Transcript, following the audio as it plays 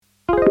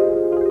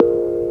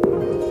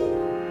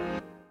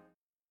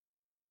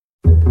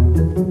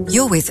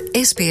You're with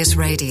SBS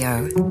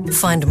Radio.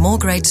 Find more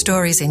great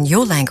stories in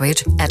your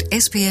language at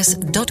sbs.com.au.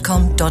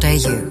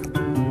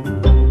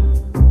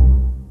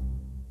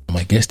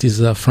 My guest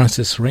is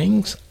Frances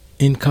Rings,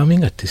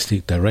 incoming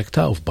Artistic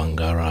Director of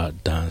Bangarra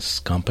Dance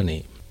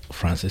Company.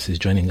 Frances is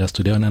joining us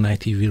today on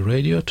NITV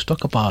Radio to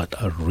talk about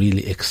a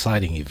really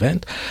exciting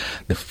event,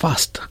 the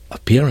first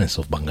appearance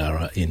of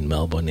Bangarra in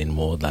Melbourne in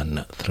more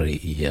than 3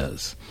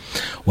 years.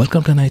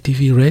 Welcome to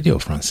NITV Radio,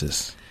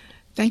 Frances.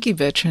 Thank you,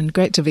 Bertrand.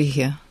 Great to be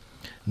here.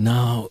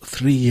 Now,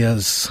 3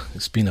 years,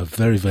 it's been a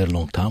very, very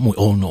long time. We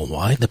all know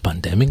why. The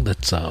pandemic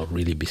that's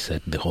really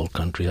beset the whole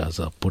country has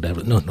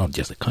not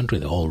just the country,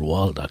 the whole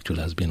world actually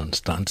has been on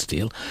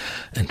standstill.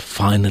 And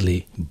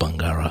finally,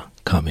 Bangarra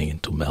coming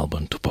into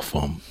Melbourne to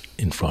perform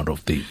in front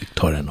of the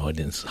Victorian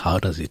audience. How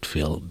does it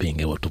feel being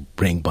able to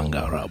bring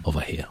Bangarra over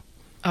here?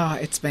 Oh,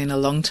 it's been a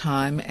long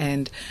time,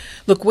 and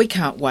look, we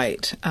can't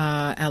wait.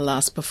 Our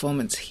last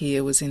performance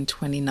here was in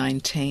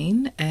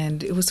 2019,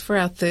 and it was for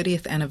our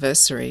 30th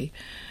anniversary.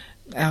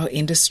 Our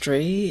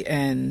industry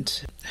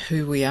and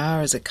who we are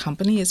as a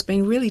company has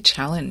been really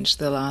challenged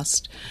the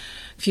last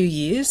few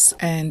years,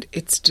 and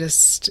it's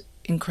just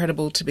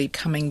incredible to be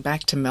coming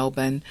back to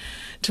Melbourne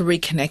to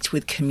reconnect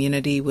with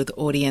community, with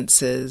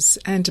audiences,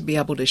 and to be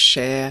able to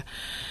share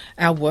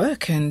our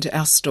work and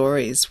our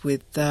stories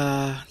with,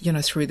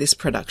 through this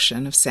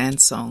production of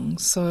Sandsong.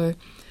 So,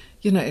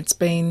 it's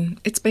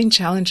been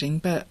challenging,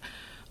 but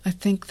I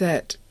think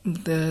that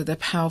the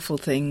powerful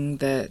thing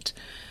that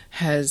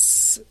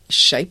has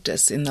shaped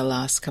us in the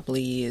last couple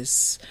of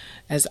years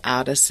as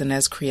artists and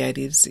as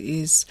creatives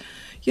is,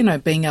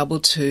 being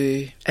able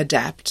to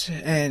adapt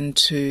and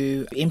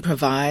to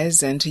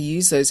improvise and to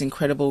use those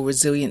incredible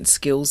resilient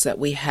skills that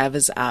we have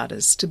as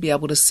artists to be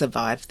able to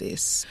survive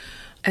this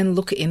and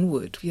look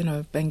inward.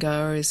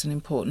 Bangarra is an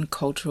important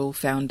cultural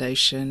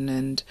foundation,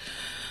 and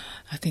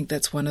I think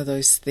that's one of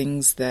those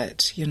things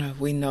that,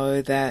 we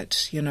know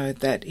that,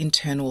 that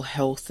internal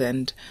health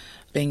and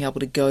being able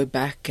to go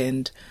back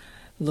and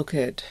look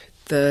at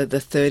the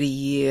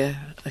 30-year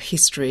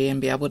history and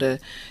be able to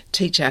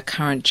teach our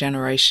current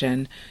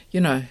generation,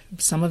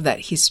 some of that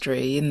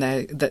history in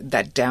that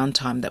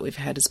downtime that we've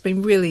had has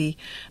been really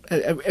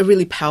a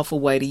really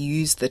powerful way to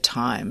use the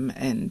time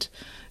and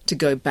to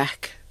go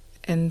back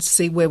and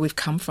see where we've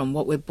come from,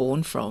 what we're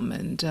born from,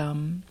 and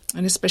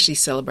especially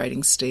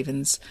celebrating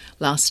Stephen's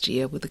last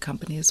year with the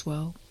company as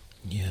well.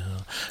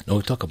 Yeah. Now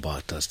we talk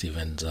about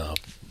Stephen's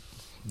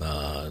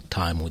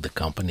time with the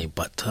company,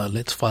 but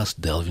let's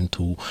first delve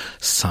into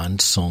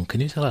Sandsong.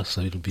 Can you tell us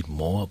a little bit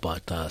more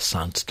about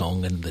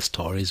Sandsong and the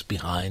stories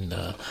behind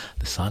the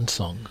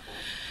Sandsong?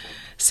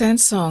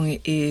 Sandsong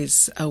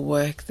is a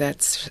work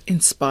that's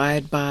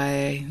inspired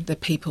by the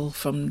people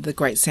from the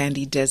Great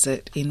Sandy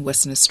Desert in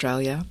Western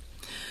Australia.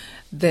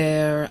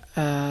 They're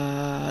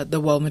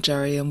the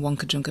Walmatjarri and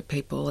Wonkajunka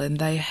people, and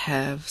they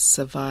have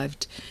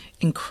survived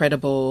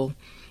incredible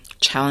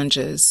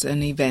challenges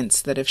and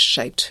events that have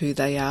shaped who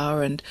they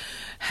are and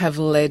have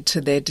led to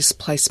their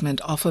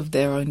displacement off of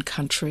their own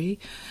country.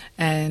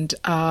 And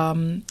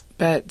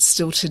but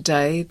still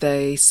today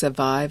they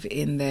survive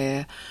in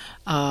their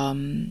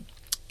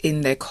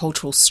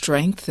cultural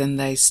strength, and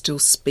they still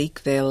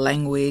speak their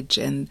language,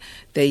 and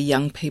their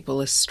young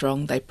people are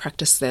strong. They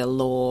practice their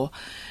law.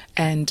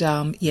 And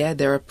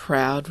they're a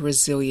proud,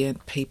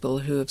 resilient people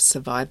who have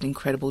survived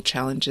incredible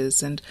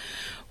challenges. And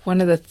one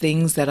of the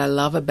things that I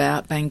love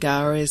about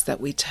Bangarra is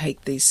that we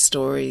take these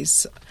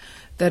stories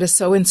that are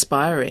so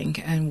inspiring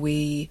and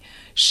we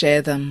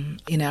share them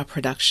in our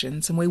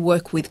productions, and we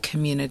work with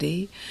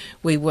community.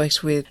 We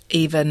worked with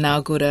Eva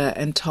Nalgura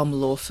and Tom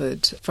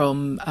Lawford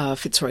from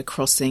Fitzroy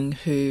Crossing,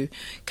 who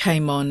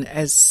came on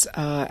as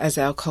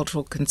our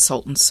cultural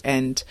consultants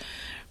and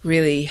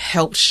really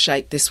helped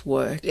shape this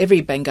work.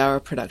 Every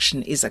Bangarra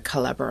production is a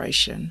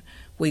collaboration.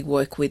 We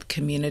work with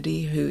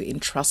community who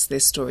entrust their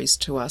stories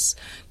to us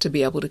to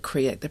be able to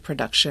create the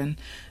production.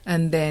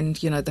 And then,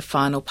 the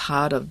final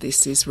part of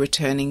this is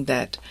returning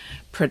that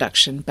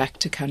production back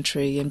to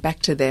country and back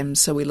to them.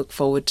 So we look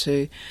forward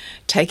to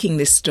taking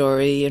this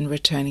story and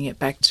returning it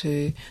back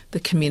to the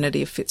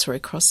community of Fitzroy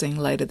Crossing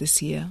later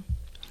this year.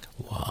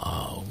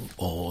 Wow,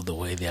 all the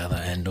way the other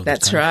end of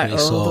That's the country.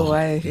 That's right, all the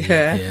way,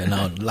 yeah.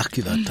 Now,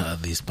 lucky that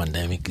this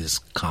pandemic is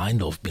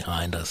kind of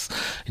behind us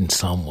in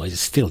some ways.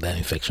 Still, the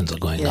infections are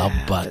going up,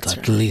 but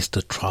at least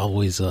the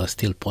travel is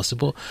still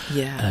possible.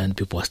 Yeah. And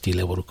people are still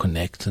able to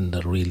connect and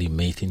really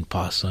meet in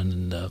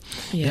person.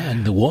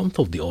 And the warmth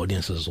of the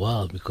audience as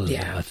well, because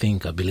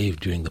I believe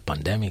during the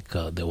pandemic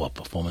there were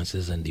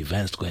performances and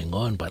events going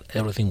on, but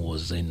everything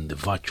was in the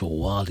virtual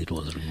world. It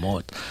was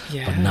remote.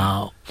 Yeah. But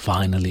now,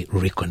 finally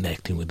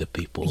reconnecting with the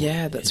people.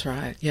 Yeah, that's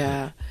right.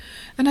 Yeah.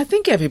 And I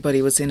think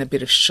everybody was in a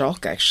bit of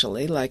shock,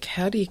 actually. Like,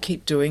 how do you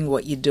keep doing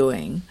what you're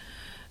doing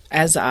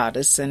as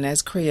artists and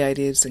as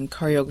creatives and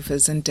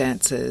choreographers and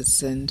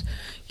dancers and,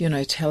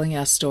 telling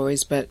our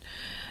stories,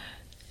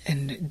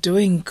 and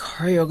doing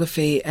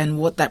choreography and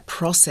what that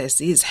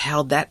process is,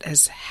 how that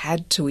has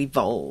had to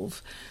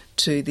evolve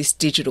to this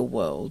digital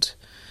world.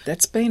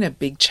 That's been a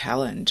big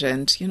challenge.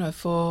 And, you know,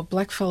 for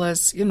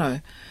blackfellas, you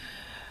know,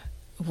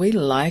 we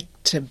like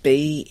to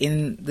be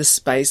in the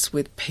space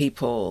with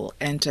people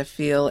and to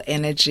feel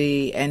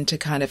energy and to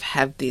kind of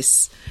have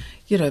this,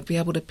 you know, be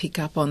able to pick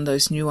up on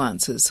those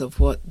nuances of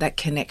what that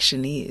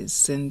connection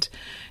is and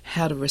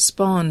how to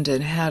respond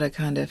and how to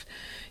kind of,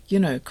 you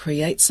know,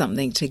 create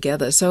something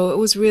together. So it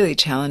was really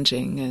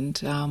challenging.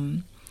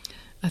 And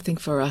I think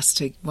for us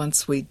to,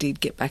 once we did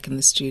get back in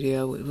the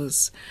studio, it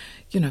was,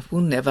 you know,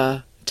 we'll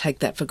never take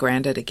that for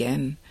granted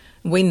again.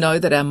 We know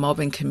that our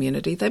mobbing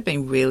community, they've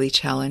been really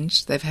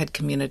challenged. They've had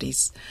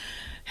communities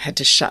had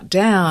to shut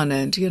down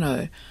and, you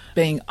know,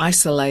 being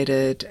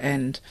isolated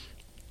and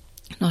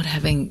not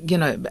having, you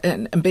know,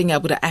 and being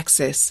able to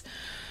access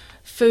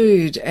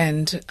food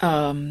and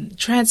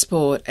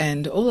transport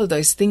and all of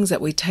those things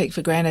that we take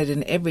for granted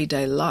in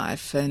everyday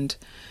life. And,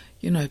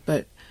 you know,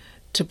 but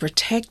to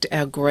protect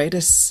our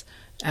greatest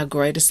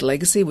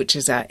legacy, which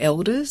is our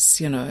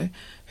elders, you know,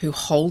 who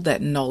hold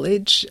that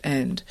knowledge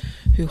and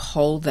who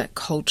hold that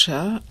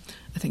culture,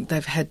 I think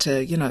they've had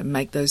to, you know,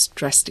 make those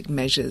drastic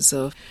measures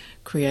of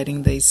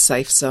creating these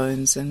safe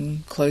zones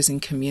and closing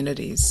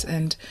communities.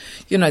 And,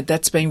 you know,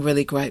 that's been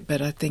really great,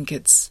 but I think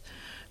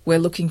we're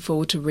looking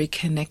forward to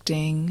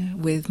reconnecting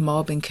with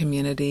mob and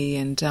community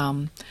and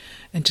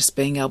just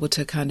being able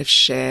to kind of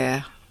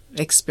share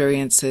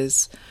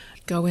experiences,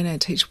 go in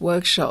and teach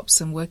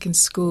workshops and work in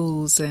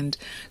schools and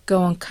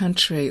go on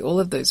country, all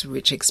of those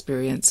rich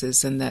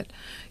experiences and that,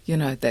 you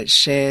know, that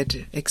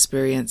shared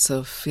experience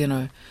of, you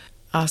know,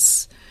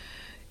 us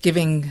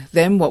giving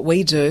them what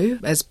we do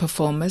as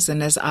performers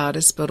and as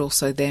artists, but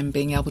also them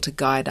being able to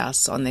guide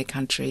us on their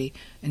country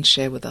and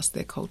share with us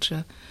their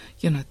culture,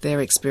 you know,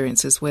 their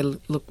experiences. We're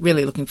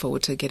really looking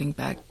forward to getting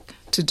back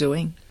to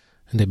doing.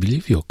 And I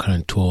believe your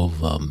current tour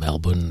of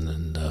Melbourne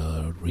and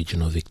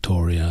regional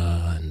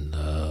Victoria and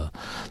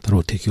that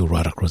will take you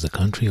right across the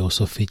country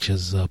also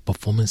features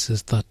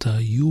performances that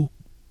you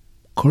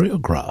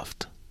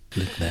choreographed.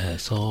 There.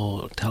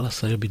 So tell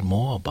us a little bit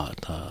more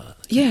about...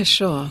 yeah,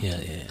 sure.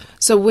 Yeah.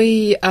 So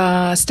we,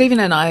 Stephen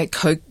and I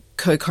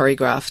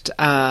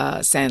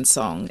co-choreographed Sand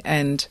Song,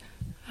 and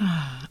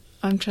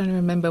I'm trying to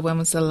remember when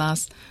was the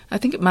last... I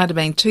think it might have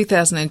been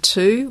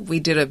 2002.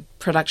 We did a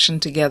production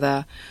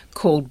together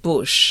called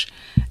Bush,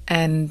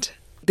 and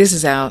this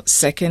is our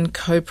second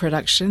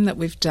co-production that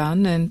we've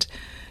done, and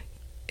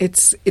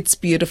it's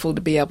beautiful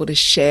to be able to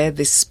share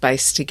this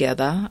space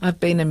together. I've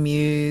been a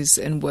muse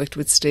and worked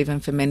with Stephen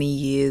for many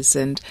years,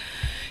 and,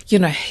 you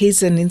know,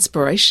 he's an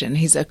inspiration.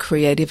 He's a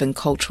creative and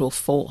cultural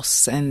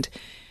force, and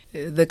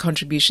the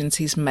contributions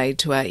he's made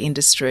to our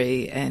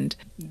industry and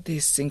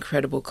this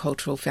incredible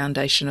cultural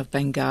foundation of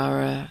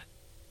Bangarra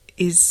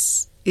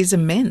is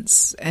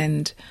immense.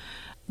 And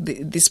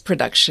this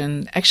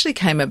production actually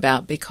came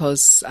about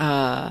because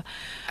our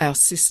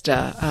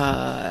sister,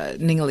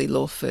 Ningali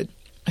Lawford,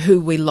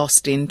 who we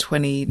lost in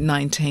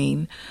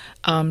 2019.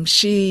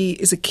 She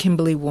is a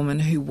Kimberley woman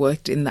who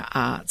worked in the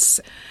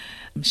arts.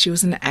 She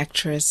was an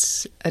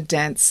actress, a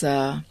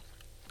dancer,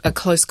 a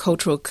close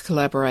cultural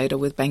collaborator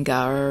with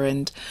Bangarra,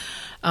 and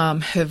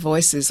her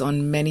voice is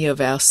on many of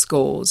our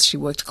scores. She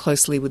worked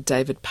closely with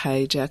David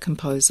Page, our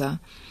composer.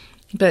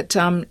 But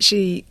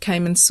she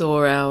came and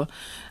saw our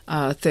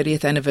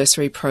 30th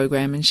anniversary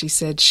program, and she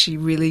said she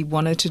really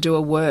wanted to do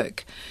a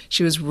work.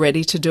 She was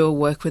ready to do a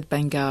work with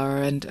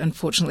Bangarra, and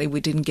unfortunately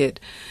we didn't get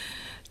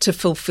to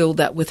fulfill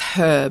that with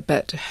her,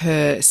 but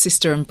her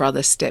sister and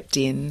brother stepped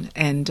in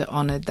and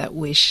honoured that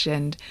wish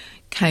and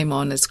came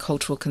on as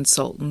cultural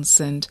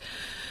consultants. And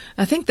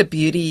I think the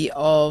beauty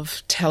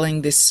of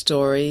telling this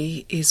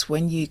story is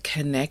when you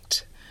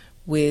connect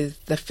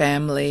with the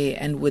family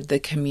and with the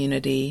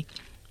community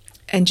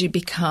and you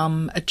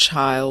become a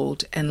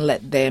child and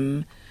let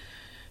them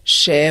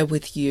share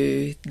with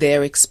you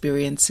their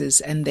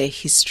experiences and their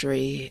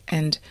history.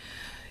 And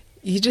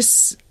you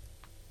just,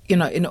 you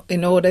know,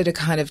 in order to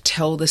kind of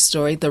tell the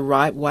story the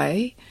right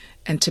way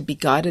and to be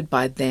guided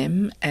by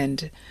them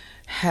and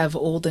have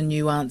all the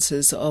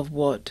nuances of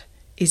what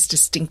is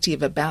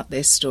distinctive about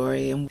their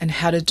story and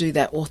how to do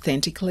that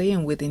authentically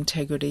and with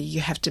integrity,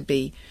 you have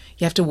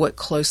to work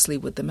closely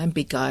with them and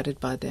be guided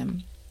by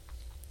them.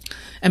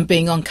 And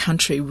being on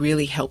country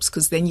really helps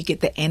because then you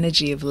get the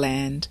energy of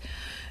land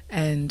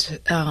and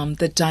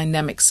the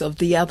dynamics of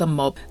the other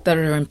mob that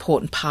are an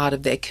important part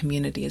of their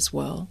community as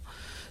well.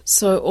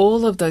 So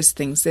all of those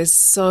things, there's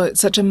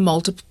such a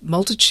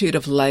multitude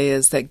of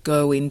layers that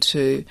go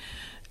into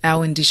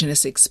our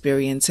Indigenous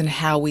experience and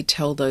how we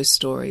tell those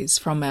stories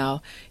from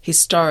our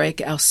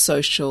historic, our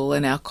social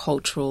and our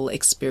cultural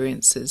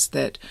experiences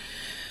that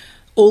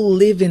all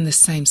live in the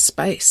same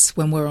space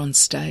when we're on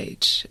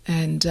stage.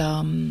 And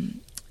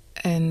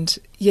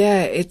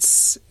yeah,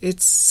 it's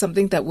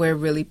something that we're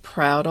really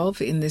proud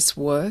of in this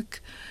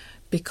work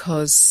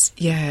because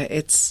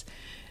it's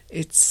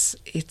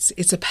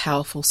a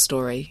powerful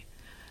story,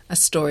 a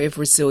story of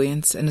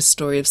resilience and a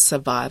story of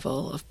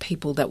survival of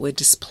people that were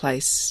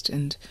displaced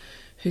and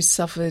who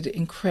suffered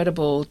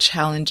incredible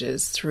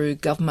challenges through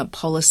government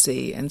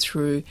policy and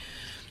through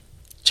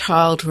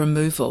child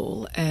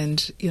removal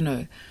and,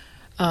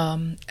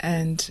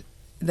 and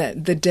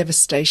that the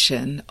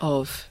devastation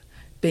of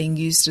being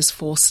used as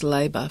forced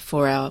labour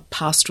for our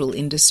pastoral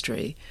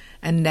industry.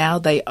 And now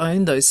they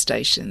own those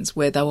stations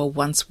where they were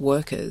once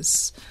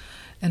workers.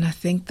 And I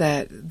think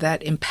that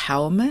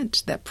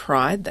empowerment, that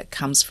pride that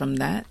comes from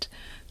that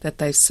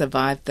they've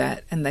survived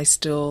that and they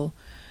still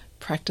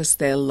practice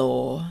their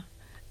law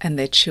and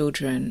their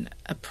children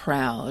are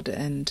proud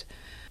and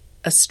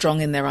are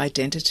strong in their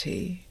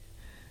identity.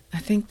 I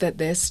think that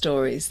they're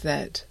stories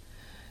that,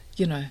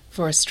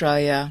 for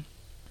Australia,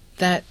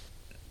 that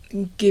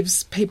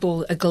gives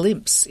people a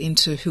glimpse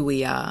into who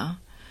we are,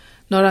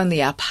 not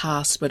only our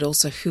past, but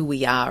also who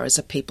we are as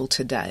a people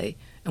today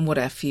and what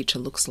our future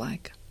looks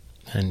like.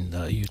 And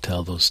you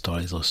tell those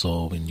stories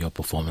also in your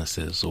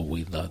performances or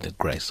with the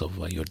grace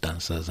of your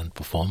dancers and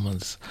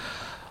performers.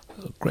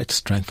 Great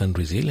strength and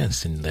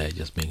resilience in there,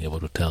 just being able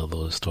to tell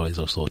those stories,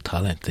 also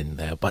talent in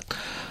there. But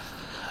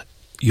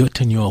your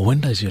tenure,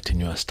 when does your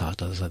tenure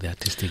start as the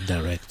artistic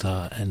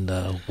director, and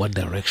what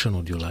direction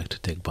would you like to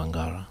take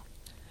Bangarra?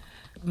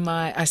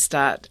 I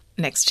start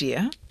next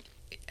year.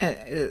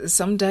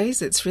 Some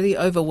days it's really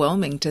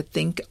overwhelming to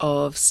think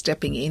of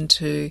stepping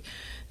into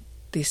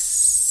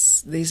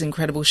these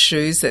incredible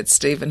shoes that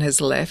Stephen has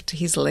left.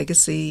 His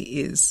legacy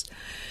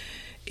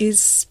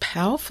is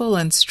powerful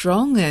and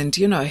strong, and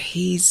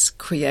he's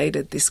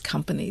created this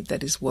company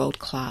that is world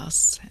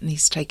class, and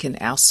he's taken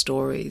our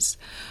stories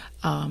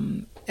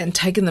and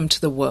taken them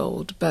to the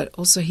world, but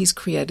also he's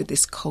created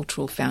this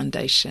cultural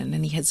foundation,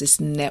 and he has this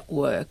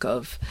network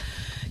of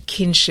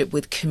kinship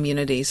with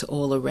communities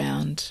all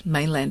around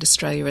mainland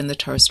Australia and the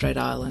Torres Strait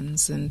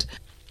Islands. And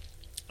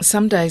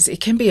some days it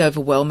can be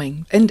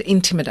overwhelming and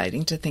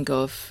intimidating to think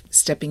of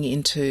stepping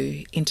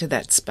into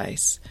that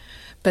space.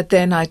 But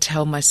then I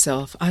tell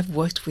myself, I've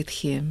worked with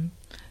him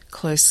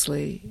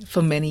closely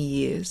for many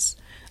years.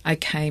 I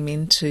came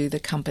into the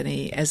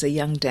company as a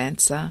young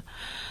dancer.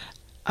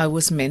 I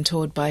was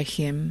mentored by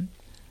him.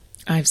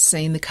 I've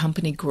seen the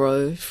company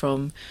grow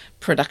from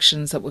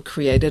productions that were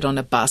created on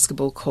a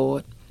basketball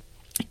court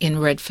in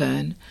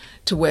Redfern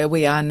to where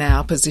we are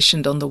now,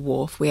 positioned on the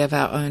wharf. We have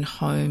our own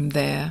home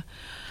there,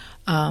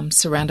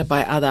 surrounded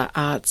by other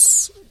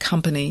arts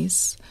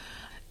companies.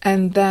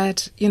 And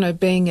that,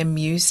 being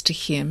amused to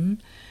him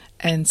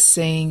and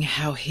seeing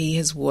how he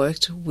has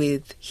worked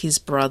with his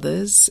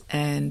brothers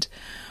and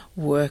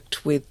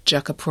worked with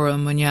Jakapura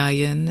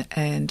Munyayan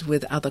and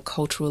with other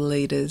cultural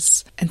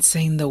leaders, and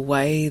seeing the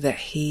way that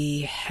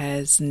he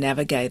has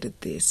navigated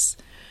this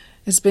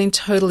has been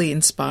totally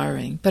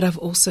inspiring. But I've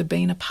also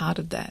been a part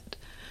of that.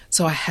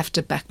 So I have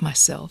to back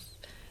myself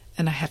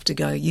and I have to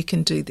go, you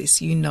can do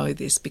this, you know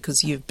this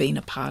because you've been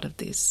a part of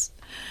this.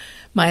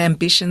 My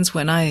ambitions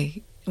when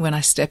I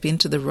step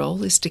into the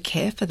role is to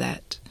care for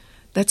that.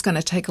 That's going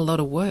to take a lot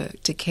of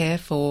work, to care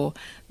for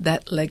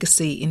that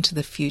legacy into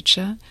the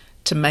future,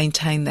 to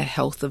maintain the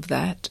health of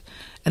that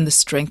and the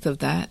strength of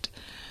that.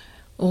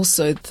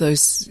 Also,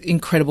 those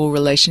incredible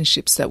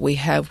relationships that we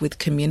have with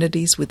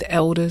communities, with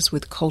elders,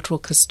 with cultural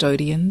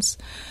custodians,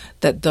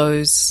 that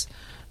those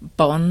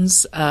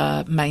bonds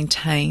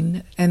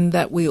maintain and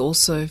that we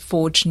also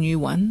forge new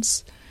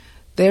ones.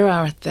 There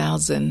are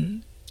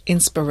 1,000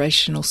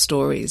 inspirational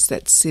stories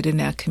that sit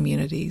in our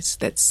communities,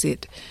 that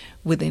sit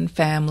within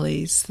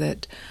families,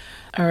 that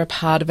are a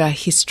part of our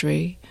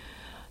history,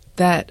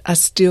 that are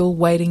still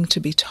waiting to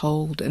be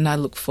told. And I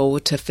look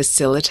forward to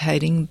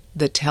facilitating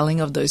the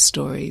telling of those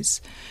stories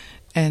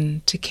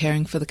and to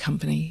caring for the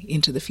company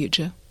into the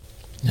future.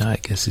 Yeah, I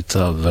guess it's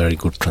a very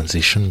good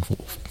transition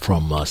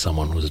from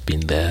someone who's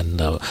been there and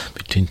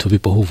between two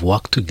people who've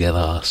worked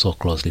together so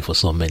closely for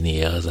so many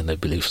years, and I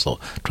believe so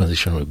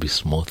transition will be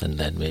smooth, and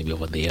then maybe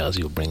over the years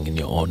you bring in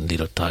your own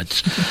little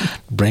touch,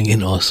 bring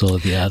in also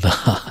the other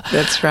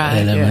That's right,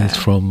 elements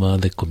from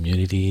the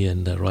community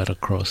and right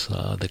across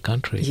the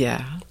country.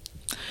 Yeah.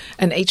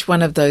 And each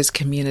one of those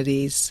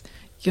communities,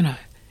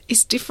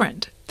 is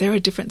different. There are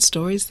different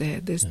stories there.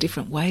 There's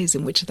different ways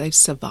in which they've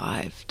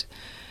survived.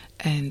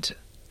 And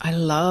I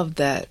love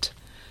that,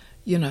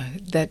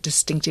 that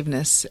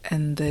distinctiveness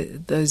and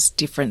those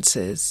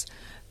differences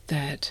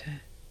that,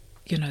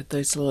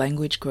 those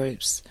language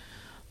groups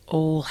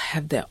all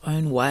have their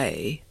own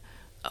way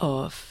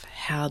of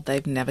how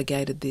they've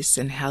navigated this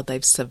and how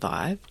they've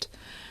survived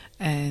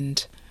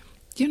and,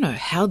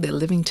 how they're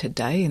living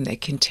today in their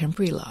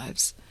contemporary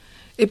lives.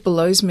 It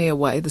blows me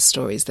away, the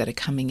stories that are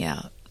coming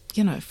out,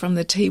 from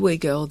the Tiwi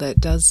girl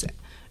that does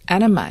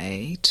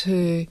anime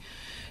to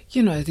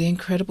the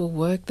incredible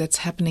work that's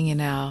happening in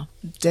our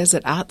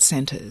desert art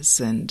centres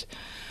and,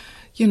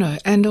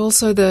 and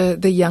also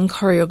the young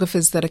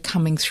choreographers that are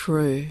coming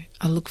through.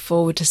 I look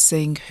forward to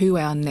seeing who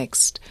our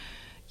next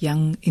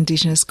young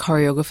Indigenous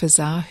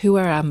choreographers are, who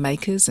are our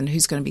makers and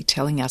who's going to be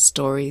telling our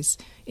stories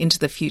into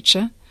the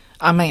future.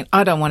 I mean,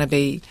 I don't want to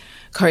be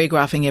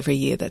choreographing every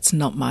year. That's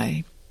not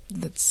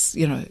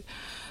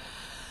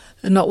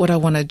not what I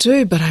want to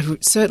do, but I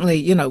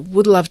certainly,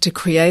 would love to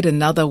create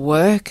another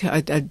work. I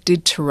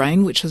did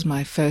Terrain, which was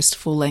my first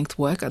full-length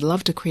work. I'd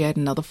love to create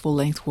another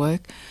full-length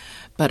work,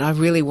 but I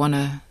really want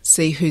to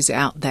see who's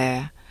out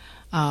there,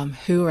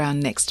 who are our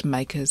next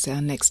makers,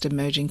 our next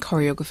emerging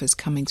choreographers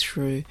coming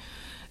through.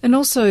 And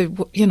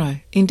also, you know,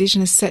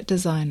 Indigenous set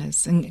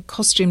designers and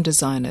costume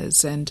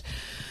designers and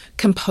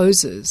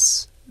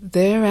composers.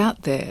 They're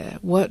out there.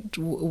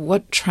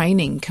 What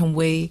training can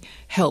we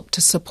help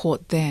to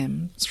support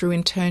them through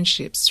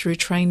internships, through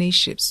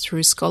traineeships,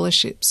 through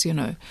scholarships? You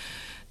know,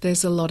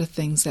 there's a lot of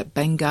things that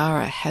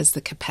Bangarra has the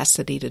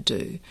capacity to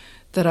do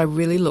that I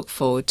really look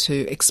forward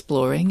to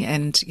exploring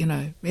and, you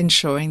know,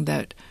 ensuring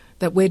that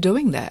we're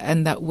doing that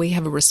and that we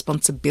have a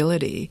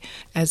responsibility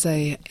as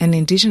an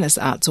Indigenous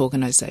arts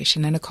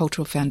organisation and a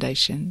cultural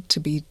foundation to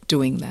be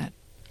doing that.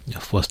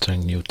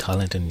 Fostering new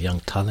talent and young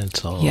talent.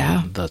 So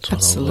that's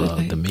absolutely. One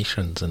of the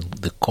missions and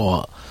the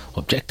core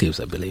objectives,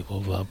 I believe,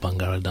 of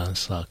Bangarra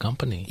Dance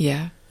Company.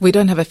 Yeah, we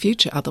don't have a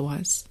future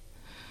otherwise.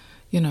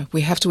 You know,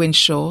 we have to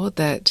ensure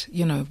that,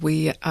 you know,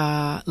 we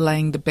are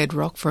laying the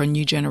bedrock for a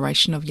new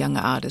generation of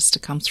younger artists to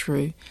come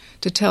through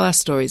to tell our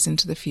stories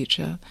into the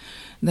future,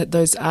 and that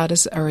those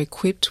artists are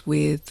equipped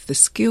with the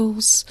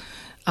skills,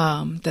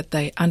 that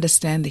they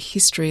understand the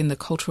history and the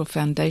cultural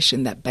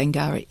foundation that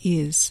Bangarra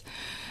is,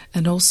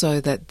 and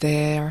also that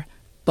they're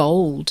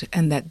bold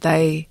and that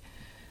they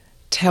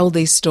tell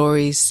these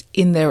stories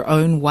in their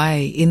own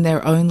way, in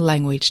their own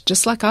language,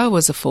 just like I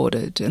was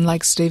afforded and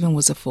like Stephen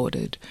was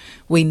afforded.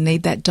 We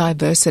need that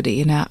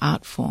diversity in our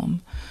art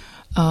form,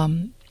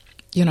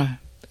 you know,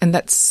 and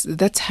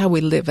that's how we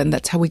live and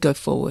that's how we go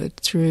forward,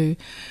 through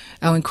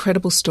our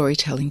incredible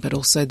storytelling, but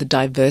also the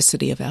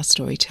diversity of our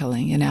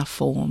storytelling and our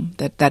form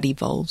that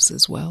evolves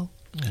as well.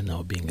 And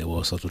now being able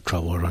also to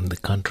travel around the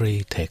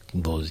country, take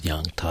those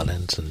young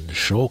talents and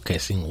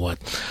showcasing what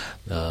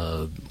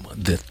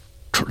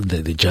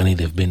the journey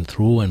they've been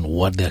through and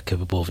what they're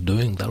capable of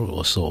doing, that will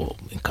also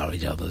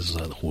encourage others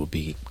who will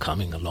be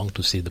coming along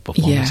to see the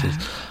performances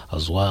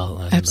as well.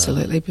 And,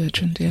 absolutely,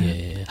 Bertrand,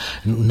 yeah.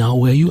 Now,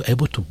 were you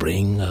able to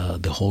bring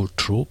the whole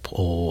troupe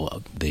or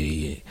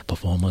the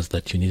performers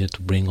that you needed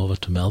to bring over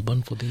to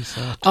Melbourne for this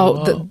tour?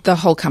 Oh, the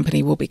whole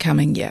company will be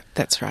coming,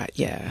 that's right,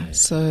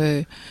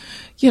 So,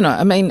 you know,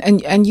 I mean,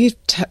 and you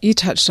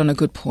touched on a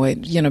good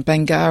point. You know,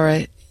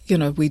 Bangarra, you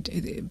know,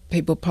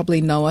 people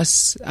probably know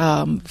us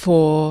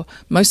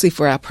mostly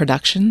for our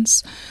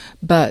productions,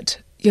 but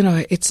you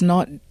know, that's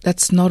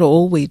not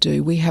all we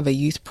do. We have a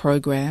youth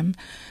program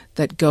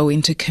that go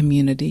into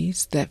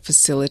communities that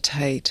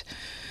facilitate,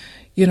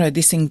 you know,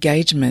 this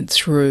engagement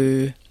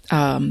through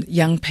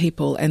young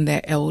people and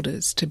their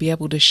elders to be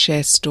able to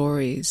share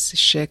stories,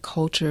 share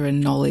culture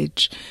and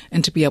knowledge,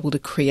 and to be able to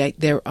create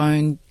their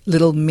own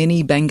little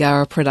mini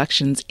Bangarra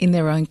productions in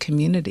their own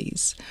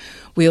communities.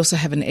 We also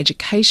have an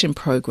education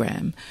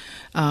program.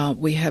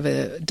 We have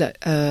a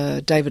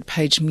David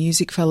Page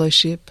Music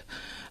Fellowship,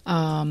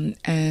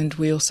 and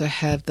we also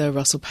have the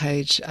Russell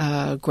Page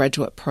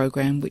graduate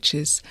program, which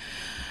is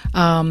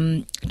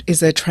a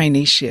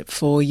traineeship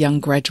for young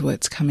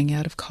graduates coming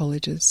out of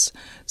colleges.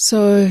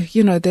 So,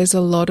 you know, there's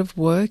a lot of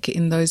work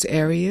in those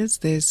areas.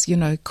 There's, you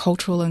know,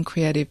 cultural and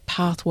creative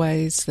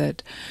pathways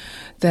that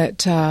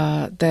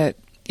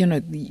you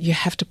know, you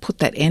have to put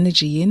that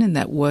energy in and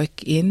that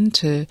work in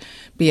to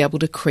be able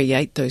to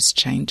create those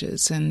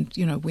changes. And,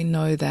 you know, we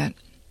know that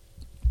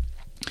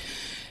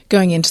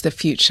going into the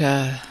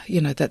future,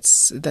 you know,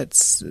 that's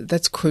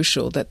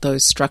crucial, that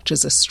those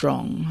structures are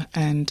strong,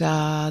 and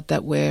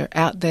that we're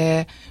out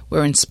there,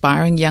 we're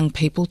inspiring young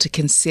people to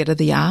consider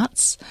the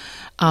arts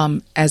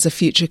as a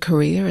future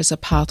career, as a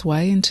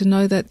pathway, and to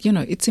know that, you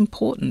know, it's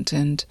important.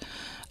 And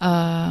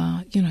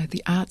you know,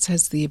 the arts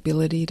has the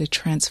ability to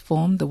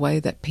transform the way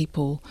that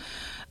people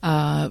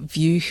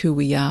view who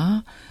we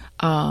are.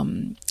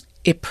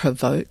 It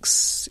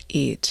provokes,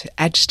 it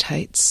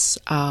agitates,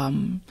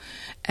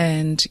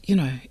 and, you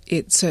know,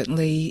 it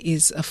certainly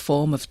is a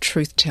form of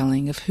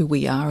truth-telling of who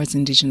we are as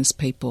Indigenous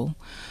people.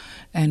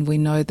 And we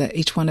know that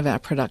each one of our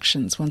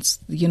productions, once,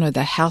 you know,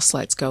 the house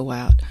lights go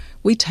out,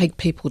 we take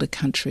people to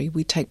country,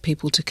 we take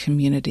people to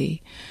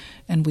community,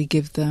 and we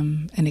give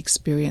them an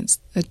experience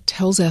that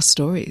tells our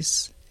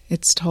stories.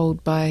 It's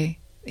told by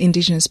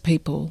Indigenous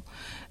people,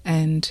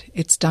 and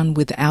it's done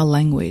with our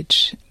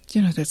language.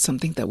 You know, that's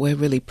something that we're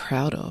really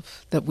proud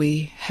of, that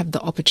we have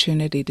the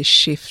opportunity to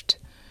shift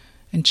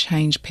and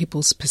change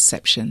people's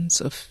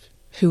perceptions of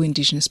who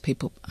Indigenous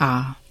people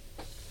are.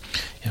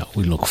 Yeah,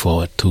 we look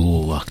forward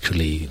to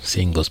actually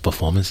seeing those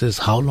performances.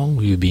 How long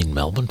will you be in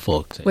Melbourne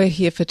for? We're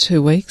here for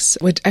 2 weeks.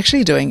 We're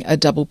actually doing a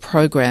double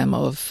program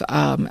of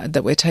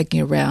that we're taking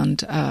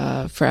around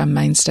for our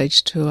main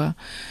stage tour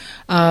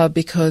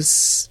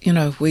because, you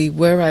know, we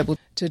were able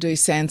to do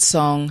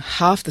Sandsong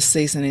half the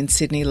season in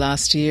Sydney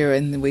last year,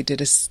 and we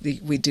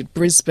did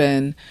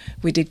Brisbane,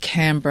 we did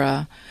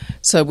Canberra.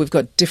 So we've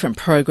got different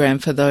program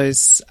for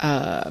those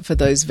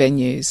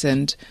venues,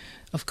 and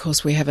of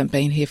course, we haven't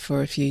been here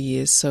for a few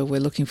years, so we're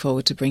looking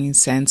forward to bringing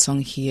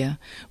Sandsong here.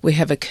 We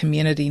have a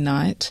community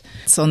night.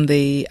 It's on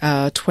the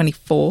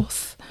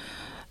 24th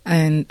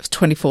and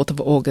 24th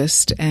of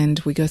August, and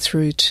we go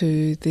through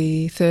to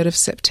the 3rd of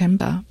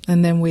September,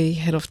 and then we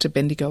head off to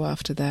Bendigo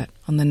after that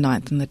on the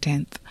 9th and the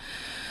 10th.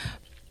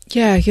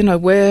 Yeah, you know,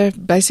 we're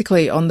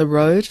basically on the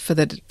road for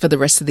the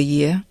rest of the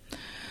year,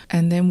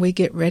 and then we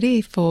get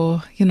ready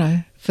for, you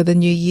know, for the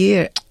new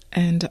year,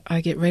 and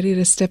I get ready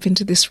to step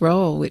into this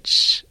role,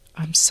 which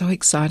I'm so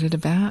excited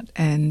about.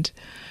 And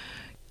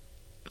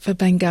for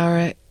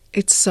Bangarra,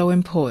 it's so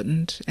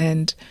important,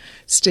 and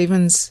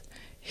Stephen's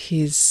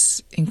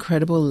his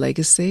incredible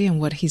legacy and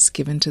what he's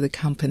given to the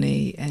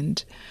company,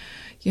 and,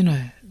 you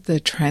know, the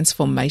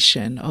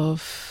transformation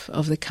of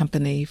the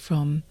company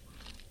from,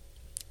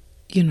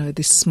 you know,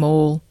 this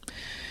small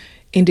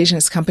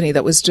Indigenous company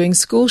that was doing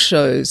school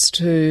shows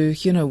to,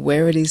 you know,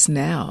 where it is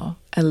now,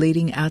 a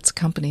leading arts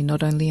company,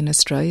 not only in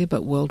Australia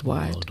but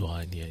worldwide.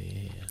 Worldwide,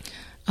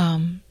 yeah.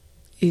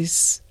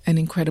 Is an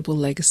incredible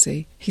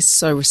legacy. He's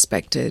so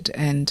respected,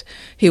 and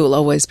he will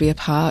always be a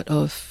part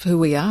of who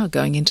we are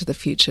going into the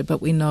future.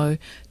 But we know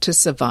to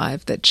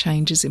survive that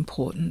change is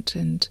important,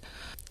 and,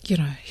 you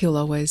know, he'll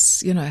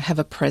always, you know, have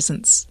a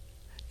presence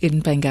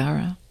in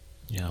Bangarra.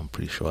 Yeah, I'm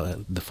pretty sure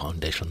the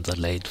foundations are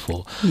laid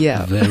for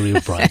a very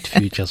bright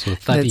future. So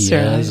 30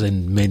 years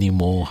and many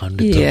more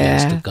hundreds of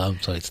years to come.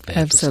 So it's there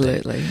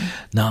absolutely. To stay.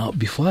 Now,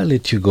 before I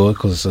let you go,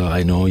 because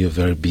I know you're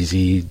very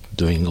busy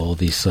doing all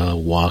this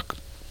work,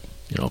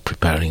 you know,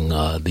 preparing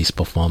this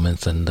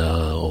performance and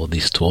all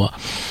this tour.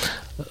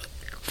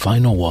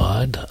 Final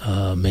word,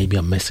 maybe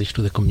a message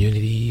to the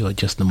community, or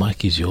just the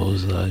mic is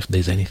yours. If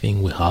there's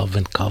anything we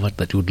haven't covered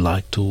that you'd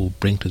like to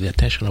bring to the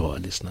attention of our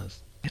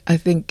listeners. I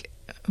think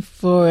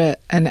for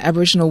an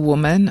Aboriginal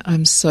woman,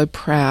 I'm so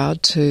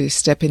proud to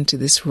step into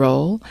this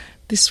role.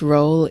 This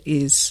role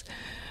is,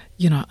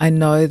 you know, I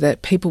know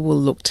that people will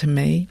look to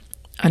me.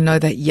 I know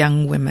that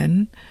young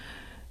women,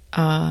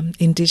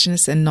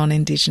 Indigenous and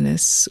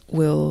non-Indigenous,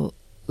 will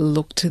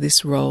look to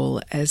this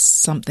role as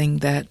something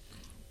that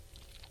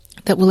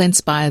will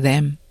inspire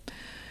them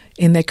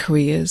in their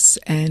careers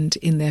and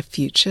in their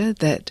future,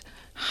 that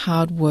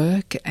hard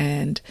work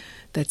and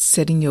that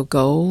setting your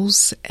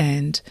goals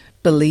and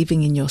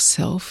believing in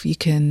yourself, you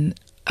can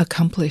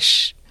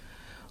accomplish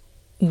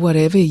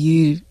whatever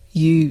you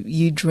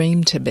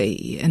dream to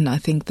be. And I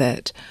think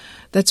that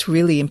that's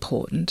really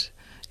important.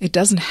 It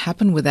doesn't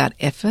happen without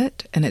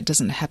effort, and it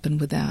doesn't happen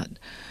without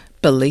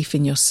belief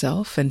in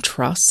yourself and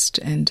trust.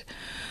 And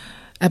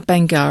at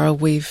Bangarra,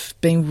 we've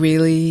been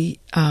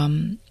really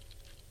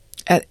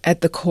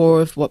at the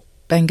core of what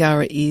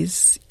Bangarra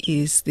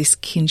is this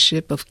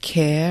kinship of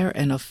care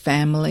and of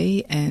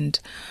family and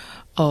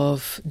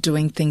of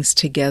doing things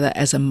together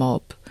as a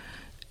mob.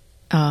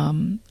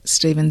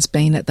 Stephen's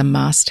been at the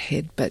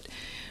masthead, but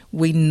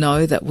we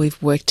know that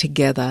we've worked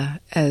together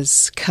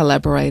as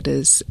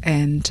collaborators,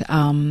 and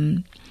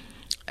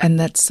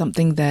that's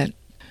something that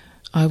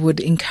I would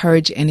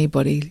encourage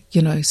anybody,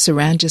 you know,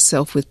 surround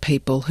yourself with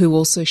people who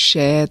also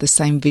share the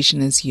same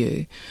vision as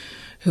you,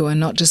 who are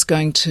not just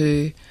going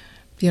to,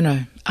 you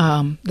know,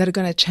 that are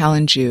going to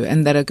challenge you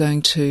and that are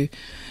going to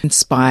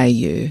inspire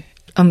you.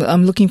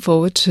 I'm looking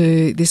forward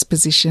to this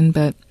position,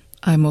 but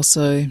I'm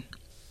also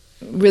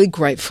really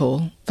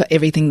grateful for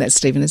everything that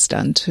Stephen has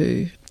done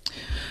to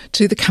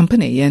the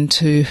company and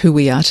to who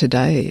we are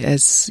today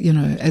as, you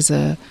know, as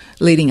a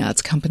leading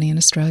arts company in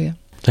Australia.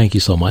 Thank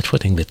you so much for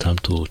taking the time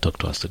to talk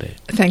to us today.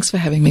 Thanks for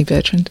having me,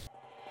 Bertrand.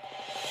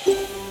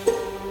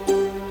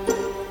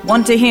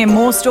 Want to hear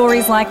more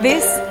stories like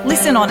this?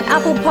 Listen on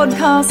Apple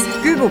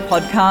Podcasts, Google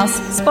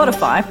Podcasts,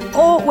 Spotify,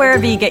 or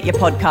wherever you get your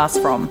podcasts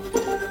from.